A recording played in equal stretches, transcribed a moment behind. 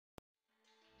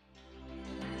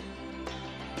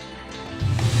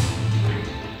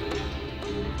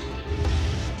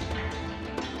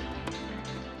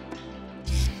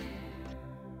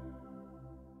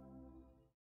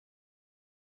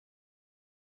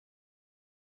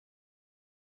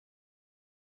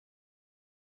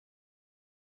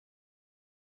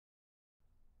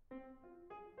Hi,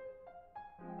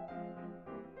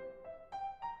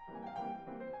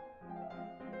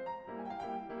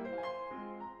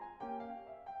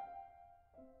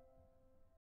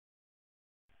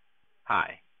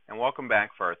 and welcome back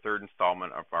for our third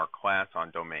installment of our class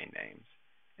on domain names.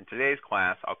 In today's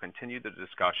class, I'll continue the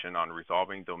discussion on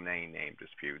resolving domain name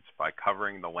disputes by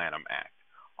covering the Lanham Act,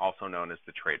 also known as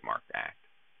the Trademark Act.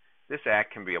 This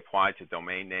act can be applied to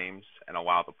domain names and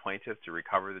allow the plaintiff to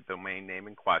recover the domain name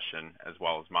in question as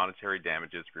well as monetary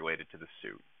damages related to the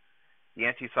suit. The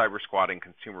Anti-Cyber-Squatting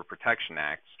Consumer Protection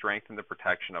Act strengthened the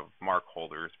protection of mark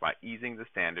holders by easing the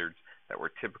standards that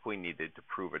were typically needed to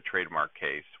prove a trademark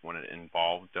case when it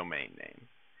involved domain names.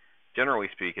 Generally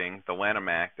speaking, the Lanham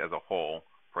Act as a whole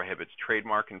prohibits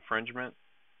trademark infringement,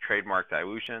 trademark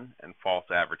dilution, and false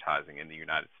advertising in the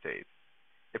United States.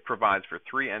 It provides for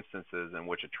 3 instances in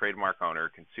which a trademark owner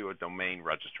can sue a domain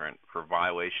registrant for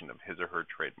violation of his or her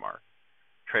trademark: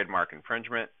 trademark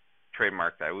infringement,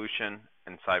 trademark dilution,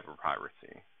 and cyber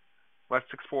piracy.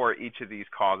 Let's explore each of these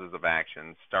causes of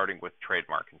action, starting with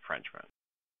trademark infringement.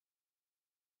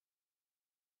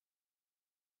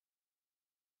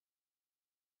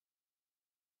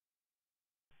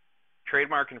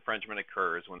 Trademark infringement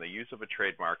occurs when the use of a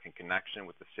trademark in connection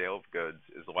with the sale of goods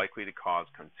is likely to cause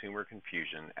consumer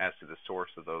confusion as to the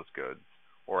source of those goods,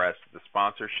 or as to the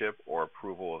sponsorship or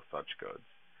approval of such goods.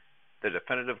 The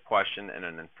definitive question in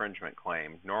an infringement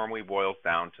claim normally boils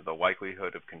down to the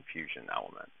likelihood of confusion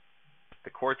element.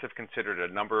 The courts have considered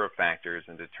a number of factors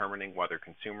in determining whether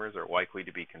consumers are likely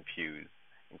to be confused,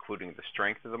 including the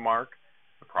strength of the mark,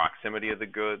 the proximity of the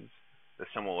goods,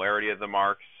 the similarity of the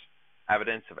marks,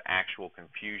 evidence of actual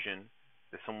confusion,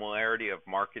 the similarity of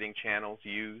marketing channels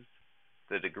used,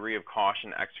 the degree of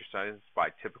caution exercised by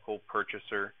typical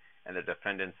purchaser, and the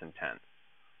defendant's intent.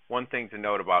 One thing to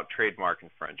note about trademark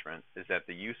infringement is that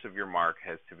the use of your mark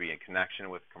has to be in connection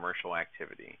with commercial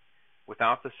activity.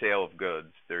 Without the sale of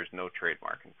goods, there is no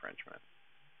trademark infringement.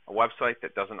 A website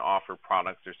that doesn't offer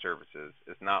products or services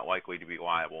is not likely to be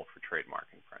liable for trademark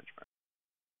infringement.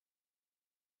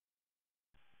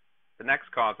 The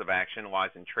next cause of action lies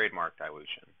in trademark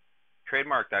dilution.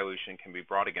 Trademark dilution can be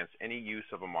brought against any use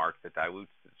of a mark that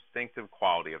dilutes the distinctive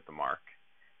quality of the mark.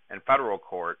 In federal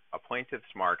court, a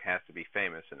plaintiff's mark has to be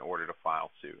famous in order to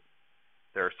file suit.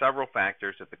 There are several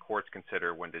factors that the courts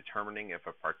consider when determining if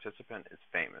a participant is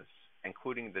famous,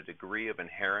 including the degree of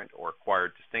inherent or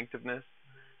acquired distinctiveness,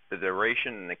 the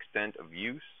duration and extent of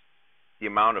use, the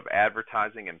amount of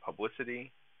advertising and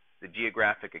publicity, the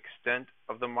geographic extent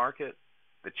of the market,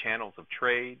 the channels of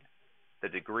trade, the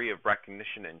degree of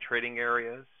recognition in trading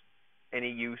areas, any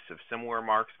use of similar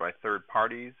marks by third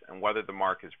parties, and whether the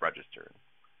mark is registered.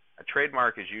 A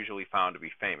trademark is usually found to be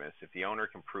famous if the owner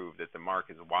can prove that the mark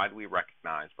is widely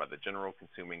recognized by the general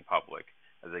consuming public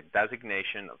as a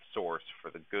designation of source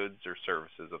for the goods or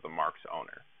services of the mark's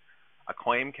owner. A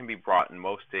claim can be brought in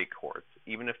most state courts,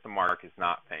 even if the mark is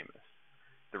not famous.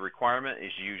 The requirement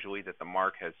is usually that the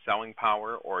mark has selling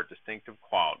power or a distinctive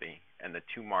quality, and the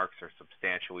 2 marks are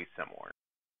substantially similar.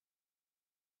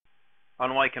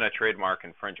 Unlike in a trademark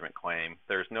infringement claim,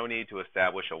 there is no need to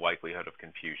establish a likelihood of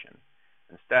confusion.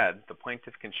 Instead, the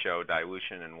plaintiff can show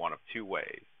dilution in one of 2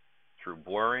 ways: through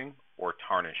blurring or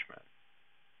tarnishment.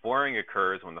 Blurring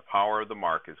occurs when the power of the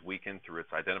mark is weakened through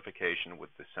its identification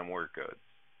with the similar goods.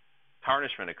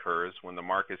 Tarnishment occurs when the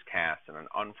mark is cast in an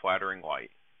unflattering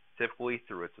light, typically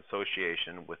through its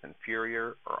association with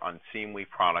inferior or unseemly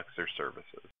products or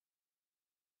services.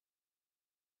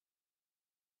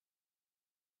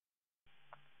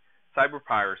 Cyber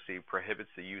piracy prohibits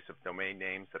the use of domain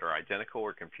names that are identical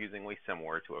or confusingly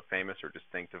similar to a famous or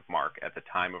distinctive mark at the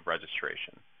time of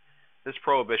registration. This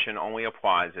prohibition only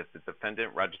applies if the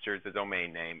defendant registers the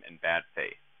domain name in bad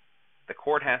faith. The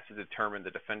court has to determine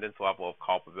the defendant's level of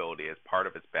culpability as part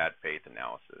of its bad faith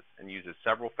analysis and uses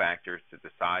several factors to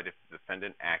decide if the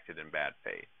defendant acted in bad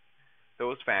faith.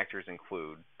 Those factors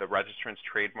include the registrant's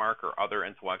trademark or other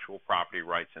intellectual property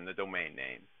rights in the domain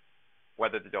name,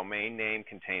 whether the domain name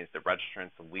contains the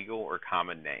registrant's legal or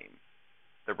common name,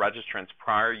 the registrant's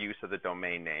prior use of the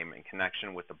domain name in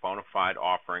connection with the bona fide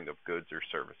offering of goods or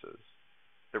services,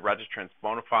 the registrant's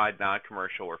bona fide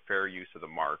non-commercial or fair use of the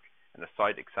mark in a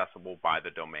site accessible by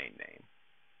the domain name,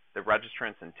 the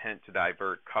registrant's intent to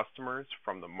divert customers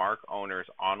from the mark owner's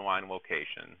online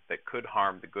location that could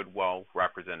harm the goodwill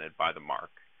represented by the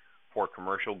mark for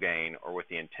commercial gain or with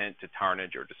the intent to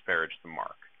tarnish or disparage the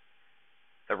mark,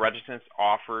 the registrant's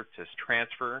offer to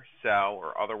transfer, sell,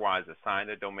 or otherwise assign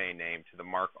a domain name to the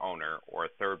mark owner or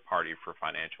a third party for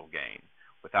financial gain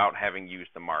without having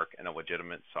used the mark in a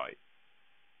legitimate site,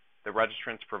 the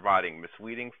registrants providing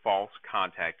misleading false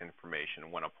contact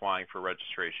information when applying for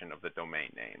registration of the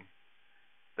domain name,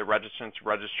 the registrant's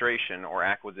registration or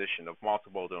acquisition of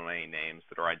multiple domain names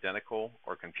that are identical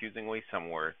or confusingly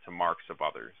similar to marks of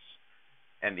others,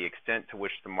 and the extent to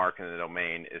which the mark in the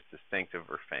domain is distinctive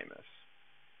or famous.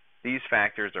 These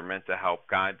factors are meant to help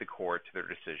guide the court to their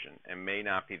decision and may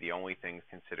not be the only things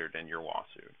considered in your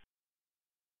lawsuit.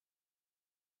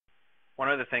 One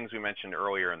of the things we mentioned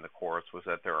earlier in the course was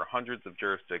that there are hundreds of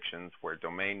jurisdictions where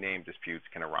domain name disputes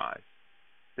can arise.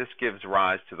 This gives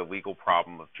rise to the legal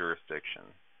problem of jurisdiction.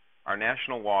 Our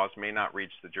national laws may not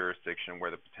reach the jurisdiction where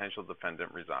the potential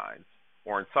defendant resides,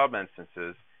 or in some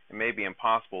instances, it may be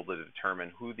impossible to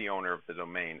determine who the owner of the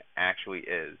domain actually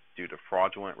is due to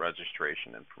fraudulent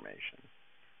registration information.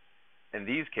 In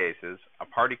these cases, a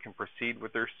party can proceed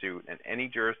with their suit in any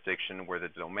jurisdiction where the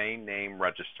domain name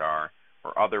registrar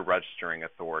or other registering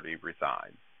authority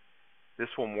resides. This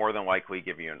will more than likely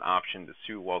give you an option to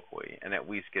sue locally and at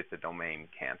least get the domain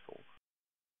canceled.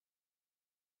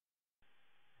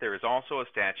 There is also a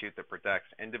statute that protects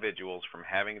individuals from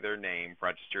having their name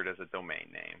registered as a domain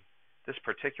name. This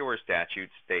particular statute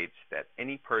states that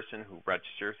any person who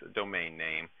registers a domain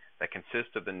name that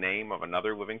consists of the name of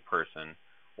another living person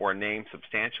or a name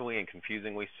substantially and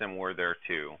confusingly similar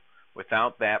thereto,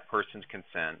 without that person's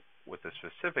consent, with a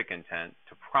specific intent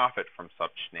to profit from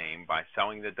such name by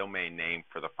selling the domain name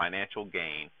for the financial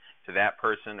gain to that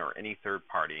person or any third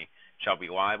party, shall be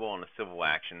liable in a civil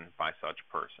action by such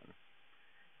person.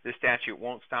 This statute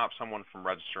won't stop someone from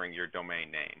registering your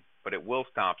domain name, but it will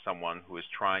stop someone who is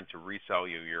trying to resell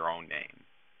you your own name.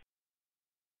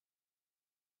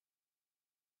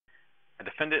 A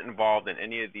defendant involved in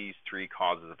any of these three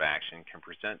causes of action can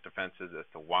present defenses as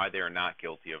to why they are not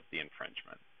guilty of the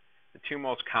infringement. The two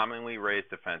most commonly raised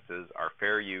defenses are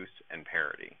fair use and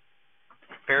parity.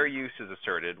 Fair use is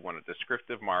asserted when a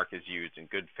descriptive mark is used in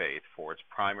good faith for its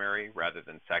primary rather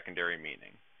than secondary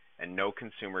meaning, and no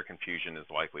consumer confusion is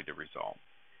likely to result.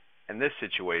 In this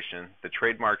situation, the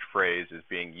trademarked phrase is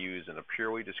being used in a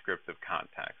purely descriptive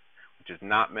context, which is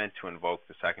not meant to invoke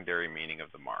the secondary meaning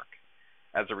of the mark.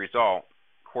 As a result,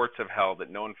 courts have held that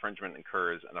no infringement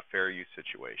occurs in a fair use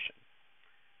situation.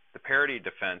 The parity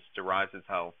defense derives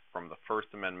itself from the First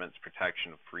Amendment's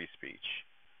protection of free speech.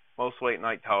 Most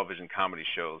late-night television comedy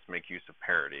shows make use of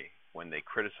parody when they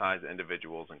criticize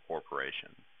individuals and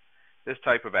corporations. This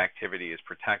type of activity is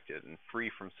protected and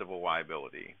free from civil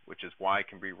liability, which is why it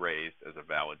can be raised as a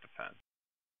valid defense.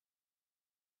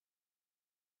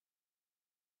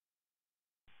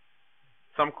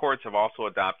 Some courts have also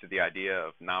adopted the idea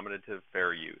of nominative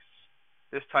fair use.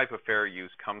 This type of fair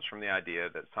use comes from the idea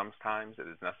that sometimes it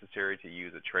is necessary to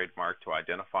use a trademark to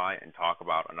identify and talk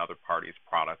about another party's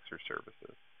products or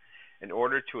services. In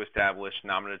order to establish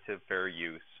nominative fair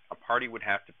use, a party would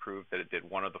have to prove that it did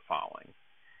one of the following.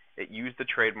 It used the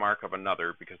trademark of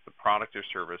another because the product or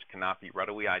service cannot be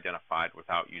readily identified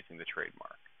without using the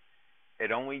trademark.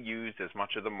 It only used as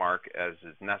much of the mark as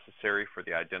is necessary for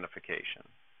the identification.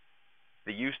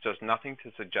 The use does nothing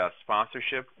to suggest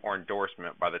sponsorship or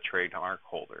endorsement by the trademark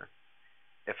holder.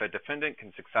 If a defendant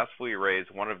can successfully raise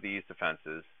one of these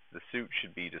defenses, the suit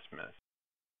should be dismissed.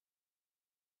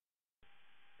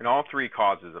 In all three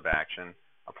causes of action,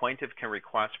 a plaintiff can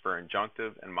request for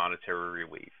injunctive and monetary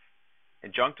relief.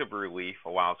 Injunctive relief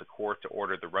allows a court to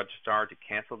order the registrar to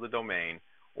cancel the domain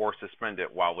or suspend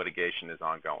it while litigation is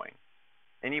ongoing.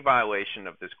 Any violation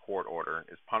of this court order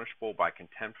is punishable by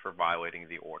contempt for violating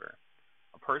the order.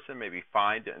 A person may be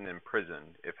fined and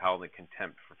imprisoned if held in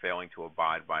contempt for failing to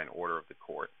abide by an order of the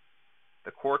court.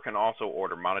 The court can also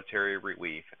order monetary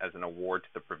relief as an award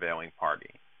to the prevailing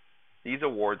party. These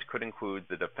awards could include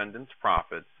the defendant's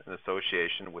profits in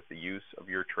association with the use of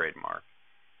your trademark,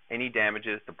 any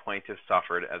damages the plaintiff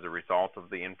suffered as a result of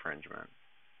the infringement,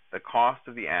 the cost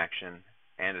of the action,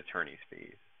 and attorney's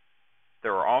fees.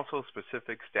 There are also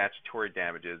specific statutory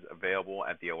damages available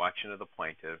at the election of the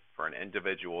plaintiff for an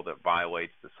individual that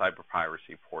violates the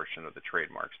cyberpiracy portion of the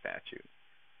trademark statute.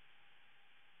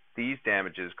 These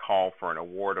damages call for an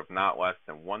award of not less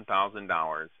than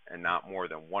 $1,000 and not more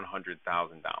than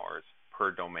 $100,000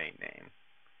 per domain name.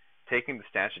 Taking the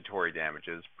statutory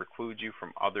damages precludes you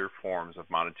from other forms of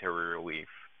monetary relief,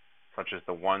 such as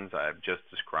the ones I have just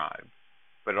described,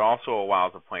 but it also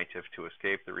allows a plaintiff to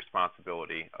escape the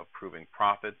responsibility of proving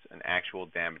profits and actual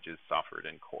damages suffered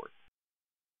in court.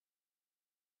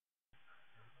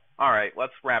 All right,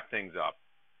 let's wrap things up.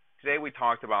 Today we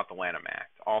talked about the Lanham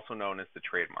Act, also known as the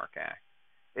Trademark Act.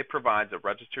 It provides a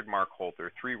registered mark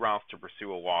holder three routes to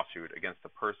pursue a lawsuit against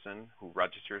a person who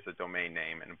registers a domain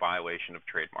name in violation of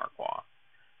trademark law.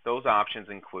 Those options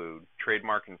include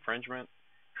trademark infringement,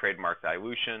 trademark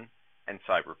dilution, and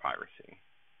cyber piracy.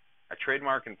 A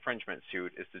trademark infringement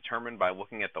suit is determined by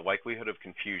looking at the likelihood of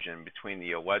confusion between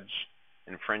the alleged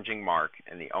infringing mark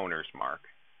and the owner's mark.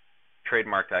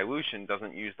 Trademark dilution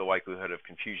doesn't use the likelihood of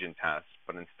confusion test,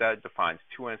 but instead defines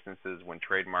two instances when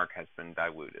trademark has been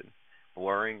diluted: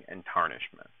 blurring and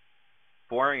tarnishment.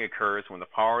 Blurring occurs when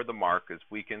the power of the mark is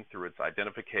weakened through its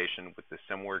identification with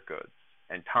dissimilar goods,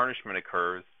 and tarnishment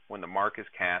occurs when the mark is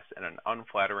cast in an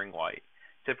unflattering light,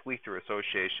 typically through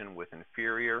association with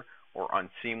inferior or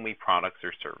unseemly products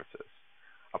or services.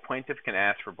 A plaintiff can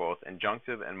ask for both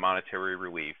injunctive and monetary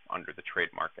relief under the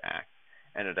Trademark Act,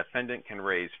 and a defendant can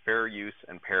raise fair use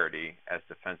and parity as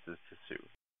defenses to suit.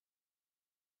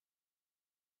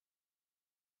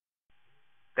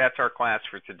 That's our class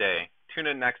for today. Tune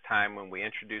in next time when we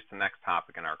introduce the next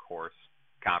topic in our course,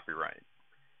 copyright.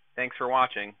 Thanks for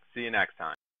watching. See you next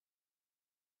time.